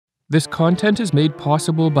This content is made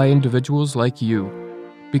possible by individuals like you.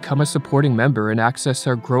 Become a supporting member and access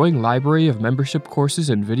our growing library of membership courses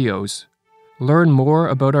and videos. Learn more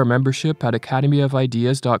about our membership at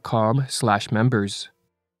academyofideas.com/members.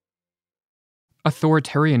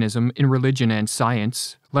 Authoritarianism in religion and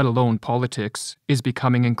science, let alone politics, is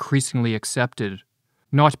becoming increasingly accepted,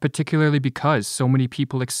 not particularly because so many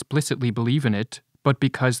people explicitly believe in it, but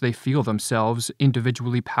because they feel themselves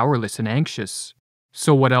individually powerless and anxious.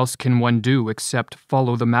 So what else can one do except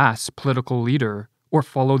follow the mass political leader, or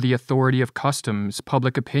follow the authority of customs,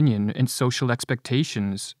 public opinion, and social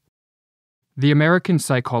expectations? The American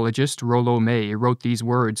psychologist Rollo May wrote these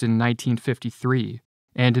words in 1953,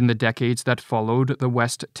 and in the decades that followed, the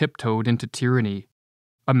West tiptoed into tyranny.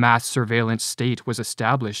 A mass surveillance state was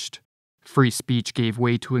established. Free speech gave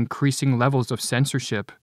way to increasing levels of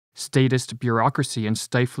censorship. Statist bureaucracy and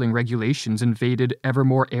stifling regulations invaded ever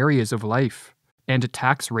more areas of life, and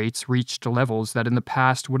tax rates reached levels that in the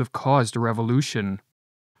past would have caused a revolution.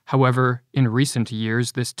 However, in recent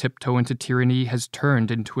years, this tiptoe into tyranny has turned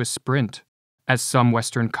into a sprint, as some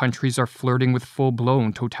Western countries are flirting with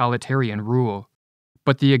full-blown totalitarian rule.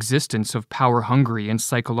 But the existence of power-hungry and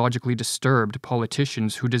psychologically disturbed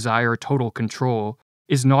politicians who desire total control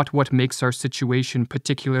is not what makes our situation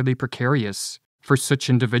particularly precarious, for such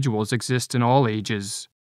individuals exist in all ages.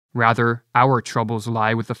 Rather, our troubles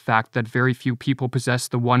lie with the fact that very few people possess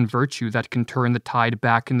the one virtue that can turn the tide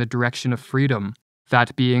back in the direction of freedom,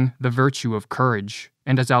 that being the virtue of courage,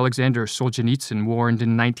 and as Alexander Solzhenitsyn warned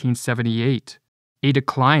in 1978, a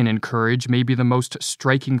decline in courage may be the most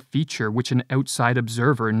striking feature which an outside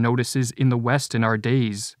observer notices in the West in our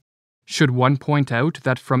days. Should one point out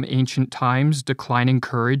that from ancient times declining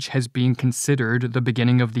courage has been considered the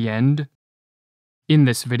beginning of the end? In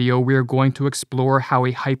this video, we are going to explore how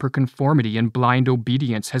a hyperconformity and blind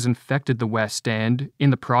obedience has infected the West and,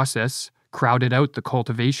 in the process, crowded out the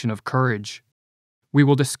cultivation of courage. We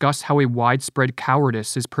will discuss how a widespread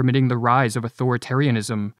cowardice is permitting the rise of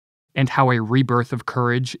authoritarianism, and how a rebirth of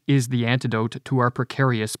courage is the antidote to our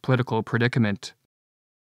precarious political predicament.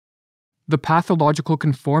 The pathological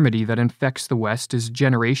conformity that infects the West is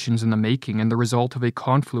generations in the making and the result of a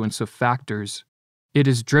confluence of factors. It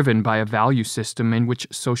is driven by a value system in which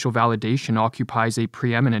social validation occupies a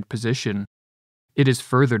preeminent position. It is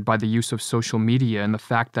furthered by the use of social media and the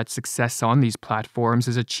fact that success on these platforms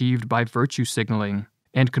is achieved by virtue signaling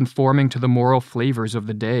and conforming to the moral flavors of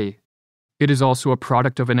the day. It is also a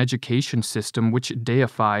product of an education system which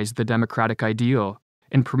deifies the democratic ideal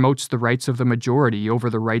and promotes the rights of the majority over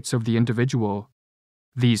the rights of the individual.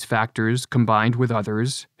 These factors, combined with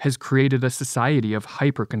others, has created a society of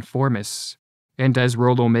hyperconformists. And as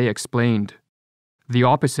Rollo May explained, the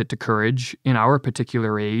opposite to courage, in our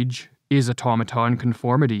particular age, is automaton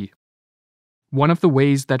conformity. One of the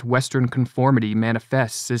ways that Western conformity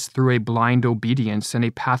manifests is through a blind obedience and a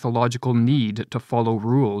pathological need to follow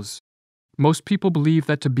rules. Most people believe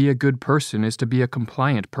that to be a good person is to be a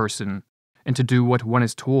compliant person, and to do what one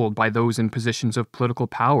is told by those in positions of political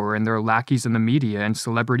power and their lackeys in the media and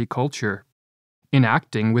celebrity culture. In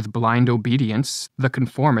acting with blind obedience, the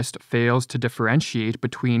conformist fails to differentiate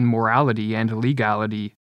between morality and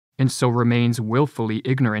legality, and so remains willfully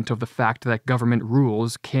ignorant of the fact that government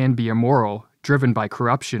rules can be immoral, driven by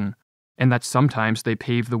corruption, and that sometimes they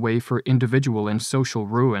pave the way for individual and social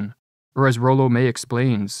ruin. Or as Rollo May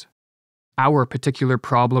explains, our particular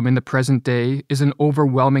problem in the present day is an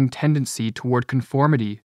overwhelming tendency toward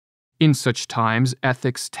conformity. In such times,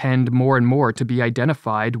 ethics tend more and more to be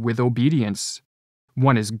identified with obedience.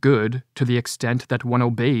 One is good to the extent that one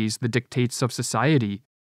obeys the dictates of society.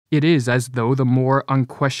 It is as though the more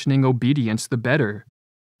unquestioning obedience, the better.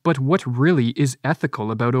 But what really is ethical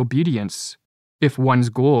about obedience? If one's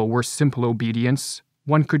goal were simple obedience,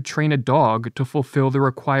 one could train a dog to fulfill the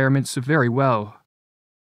requirements very well.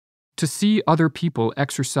 To see other people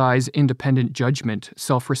exercise independent judgment,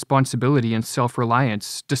 self-responsibility, and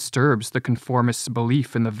self-reliance disturbs the conformists'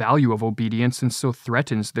 belief in the value of obedience and so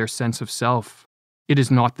threatens their sense of self. It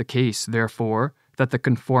is not the case, therefore, that the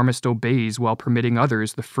conformist obeys while permitting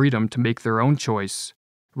others the freedom to make their own choice.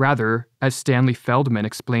 Rather, as Stanley Feldman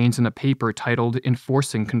explains in a paper titled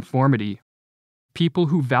Enforcing Conformity, people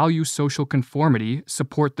who value social conformity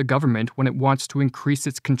support the government when it wants to increase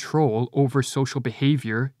its control over social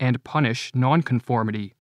behavior and punish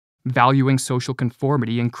nonconformity. Valuing social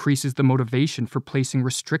conformity increases the motivation for placing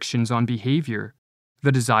restrictions on behavior.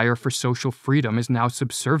 The desire for social freedom is now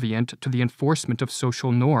subservient to the enforcement of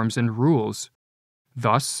social norms and rules.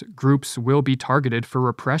 Thus, groups will be targeted for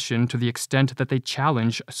repression to the extent that they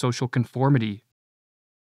challenge social conformity.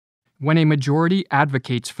 When a majority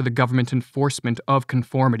advocates for the government enforcement of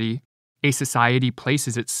conformity, a society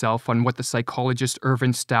places itself on what the psychologist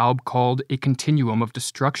Irvin Staub called a continuum of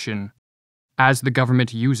destruction. As the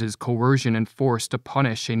government uses coercion and force to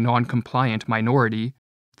punish a non-compliant minority,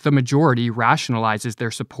 the majority rationalizes their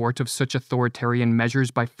support of such authoritarian measures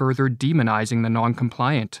by further demonizing the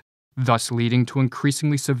non-compliant, thus leading to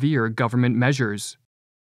increasingly severe government measures.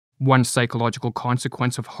 One psychological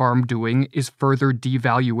consequence of harm doing is further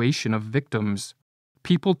devaluation of victims.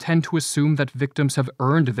 People tend to assume that victims have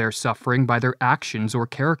earned their suffering by their actions or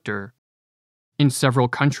character. In several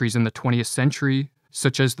countries in the 20th century,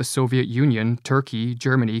 such as the Soviet Union, Turkey,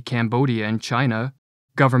 Germany, Cambodia, and China,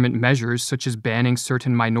 government measures such as banning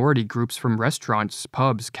certain minority groups from restaurants,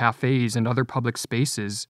 pubs, cafes, and other public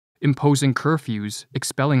spaces, imposing curfews,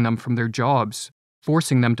 expelling them from their jobs,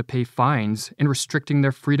 forcing them to pay fines, and restricting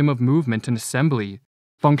their freedom of movement and assembly,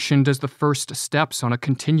 functioned as the first steps on a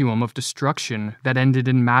continuum of destruction that ended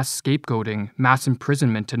in mass scapegoating, mass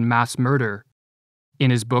imprisonment, and mass murder.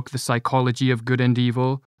 In his book The Psychology of Good and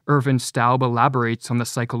Evil, Irvin Staub elaborates on the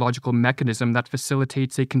psychological mechanism that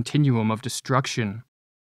facilitates a continuum of destruction.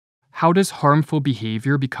 How does harmful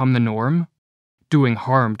behavior become the norm? Doing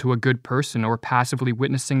harm to a good person or passively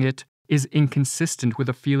witnessing it is inconsistent with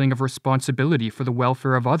a feeling of responsibility for the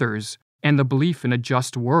welfare of others and the belief in a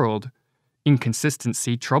just world.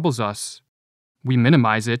 Inconsistency troubles us. We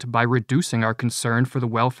minimize it by reducing our concern for the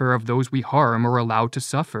welfare of those we harm or allow to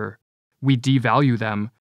suffer. We devalue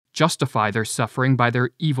them, justify their suffering by their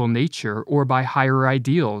evil nature or by higher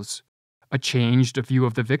ideals. A changed view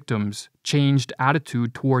of the victims, changed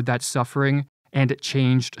attitude toward that suffering, and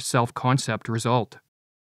changed self-concept result.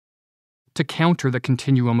 To counter the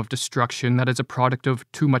continuum of destruction that is a product of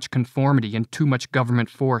too much conformity and too much government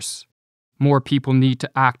force, more people need to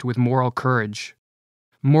act with moral courage.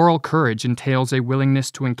 Moral courage entails a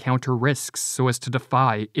willingness to encounter risks so as to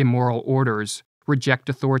defy immoral orders, reject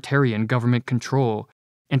authoritarian government control,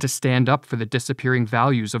 and to stand up for the disappearing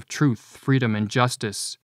values of truth, freedom, and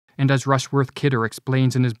justice. And as Rushworth Kidder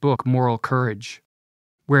explains in his book Moral Courage,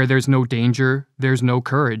 where there's no danger, there's no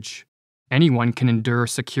courage. Anyone can endure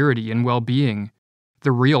security and well-being.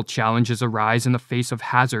 The real challenges arise in the face of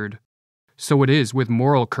hazard. So it is with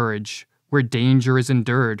moral courage, where danger is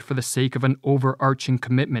endured for the sake of an overarching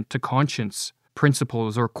commitment to conscience,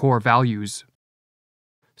 principles, or core values.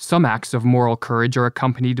 Some acts of moral courage are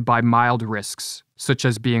accompanied by mild risks, such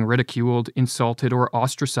as being ridiculed, insulted, or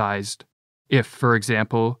ostracized. If, for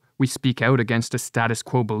example, we speak out against a status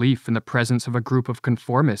quo belief in the presence of a group of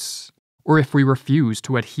conformists, or if we refuse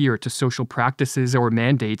to adhere to social practices or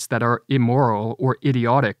mandates that are immoral or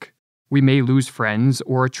idiotic, we may lose friends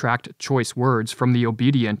or attract choice words from the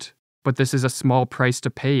obedient, but this is a small price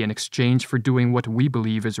to pay in exchange for doing what we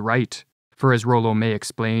believe is right, for as Rollo May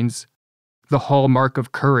explains, the hallmark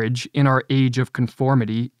of courage in our age of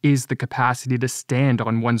conformity is the capacity to stand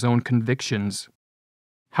on one's own convictions.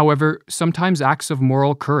 However, sometimes acts of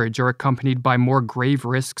moral courage are accompanied by more grave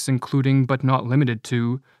risks, including but not limited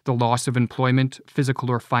to the loss of employment, physical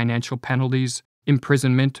or financial penalties,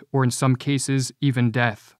 imprisonment, or in some cases, even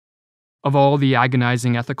death. Of all the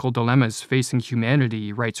agonizing ethical dilemmas facing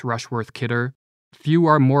humanity, writes Rushworth Kidder, few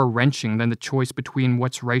are more wrenching than the choice between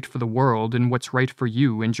what's right for the world and what's right for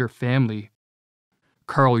you and your family.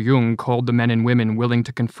 Carl Jung called the men and women willing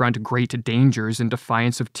to confront great dangers in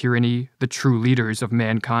defiance of tyranny the true leaders of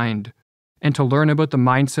mankind. And to learn about the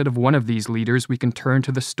mindset of one of these leaders, we can turn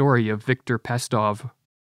to the story of Viktor Pestov.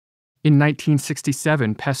 In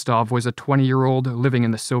 1967, Pestov was a 20-year-old living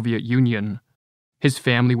in the Soviet Union. His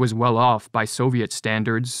family was well off by Soviet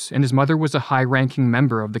standards, and his mother was a high-ranking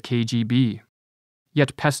member of the KGB.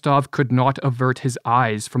 Yet Pestov could not avert his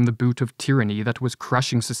eyes from the boot of tyranny that was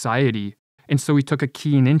crushing society, and so he took a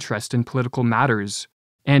keen interest in political matters.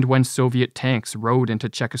 And when Soviet tanks rode into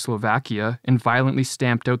Czechoslovakia and violently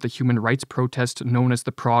stamped out the human rights protest known as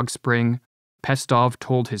the Prague Spring, Pestov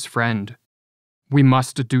told his friend, "We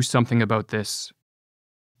must do something about this."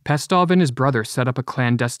 Pestov and his brother set up a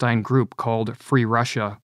clandestine group called Free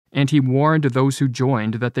Russia, and he warned those who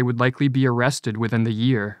joined that they would likely be arrested within the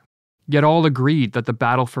year. Yet all agreed that the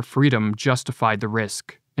battle for freedom justified the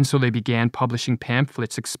risk, and so they began publishing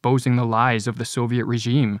pamphlets exposing the lies of the Soviet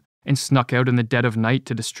regime and snuck out in the dead of night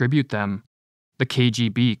to distribute them. The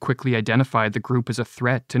KGB quickly identified the group as a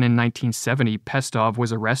threat, and in 1970, Pestov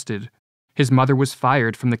was arrested. His mother was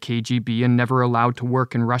fired from the KGB and never allowed to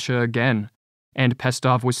work in Russia again, and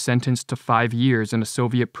Pestov was sentenced to 5 years in a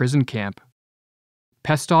Soviet prison camp.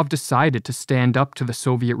 Pestov decided to stand up to the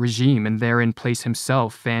Soviet regime and therein place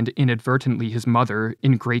himself and inadvertently his mother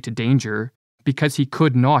in great danger because he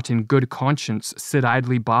could not in good conscience sit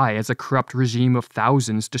idly by as a corrupt regime of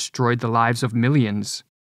thousands destroyed the lives of millions.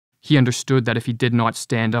 He understood that if he did not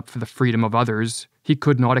stand up for the freedom of others, he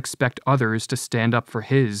could not expect others to stand up for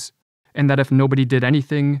his, and that if nobody did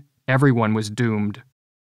anything, everyone was doomed.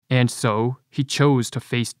 And so, he chose to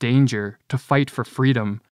face danger, to fight for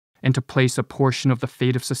freedom, and to place a portion of the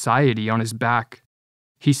fate of society on his back.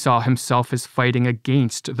 He saw himself as fighting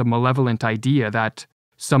against the malevolent idea that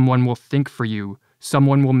someone will think for you,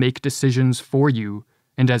 someone will make decisions for you,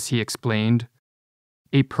 and as he explained,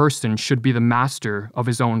 a person should be the master of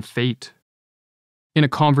his own fate. In a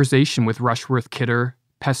conversation with Rushworth Kidder,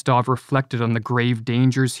 Pestov reflected on the grave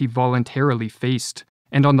dangers he voluntarily faced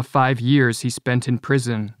and on the 5 years he spent in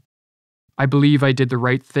prison. "I believe I did the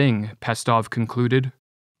right thing," Pestov concluded.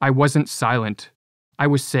 "I wasn't silent. I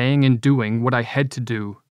was saying and doing what I had to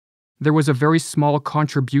do. There was a very small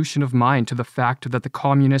contribution of mine to the fact that the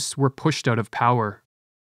communists were pushed out of power."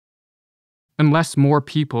 Unless more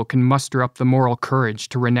people can muster up the moral courage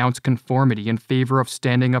to renounce conformity in favor of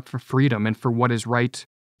standing up for freedom and for what is right,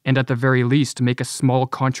 and at the very least make a small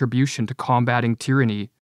contribution to combating tyranny,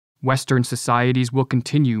 Western societies will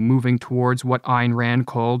continue moving towards what Ayn Rand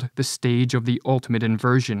called the stage of the ultimate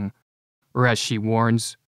inversion, or as she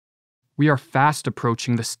warns, "We are fast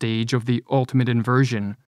approaching the stage of the ultimate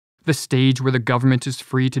inversion, the stage where the government is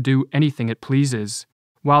free to do anything it pleases,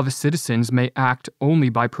 while the citizens may act only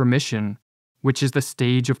by permission, which is the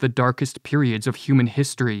stage of the darkest periods of human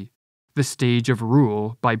history, the stage of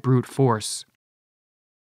rule by brute force."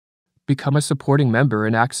 Become a supporting member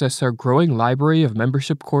and access our growing library of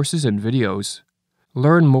membership courses and videos.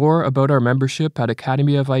 Learn more about our membership at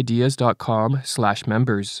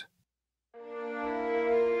academyofideas.com/members.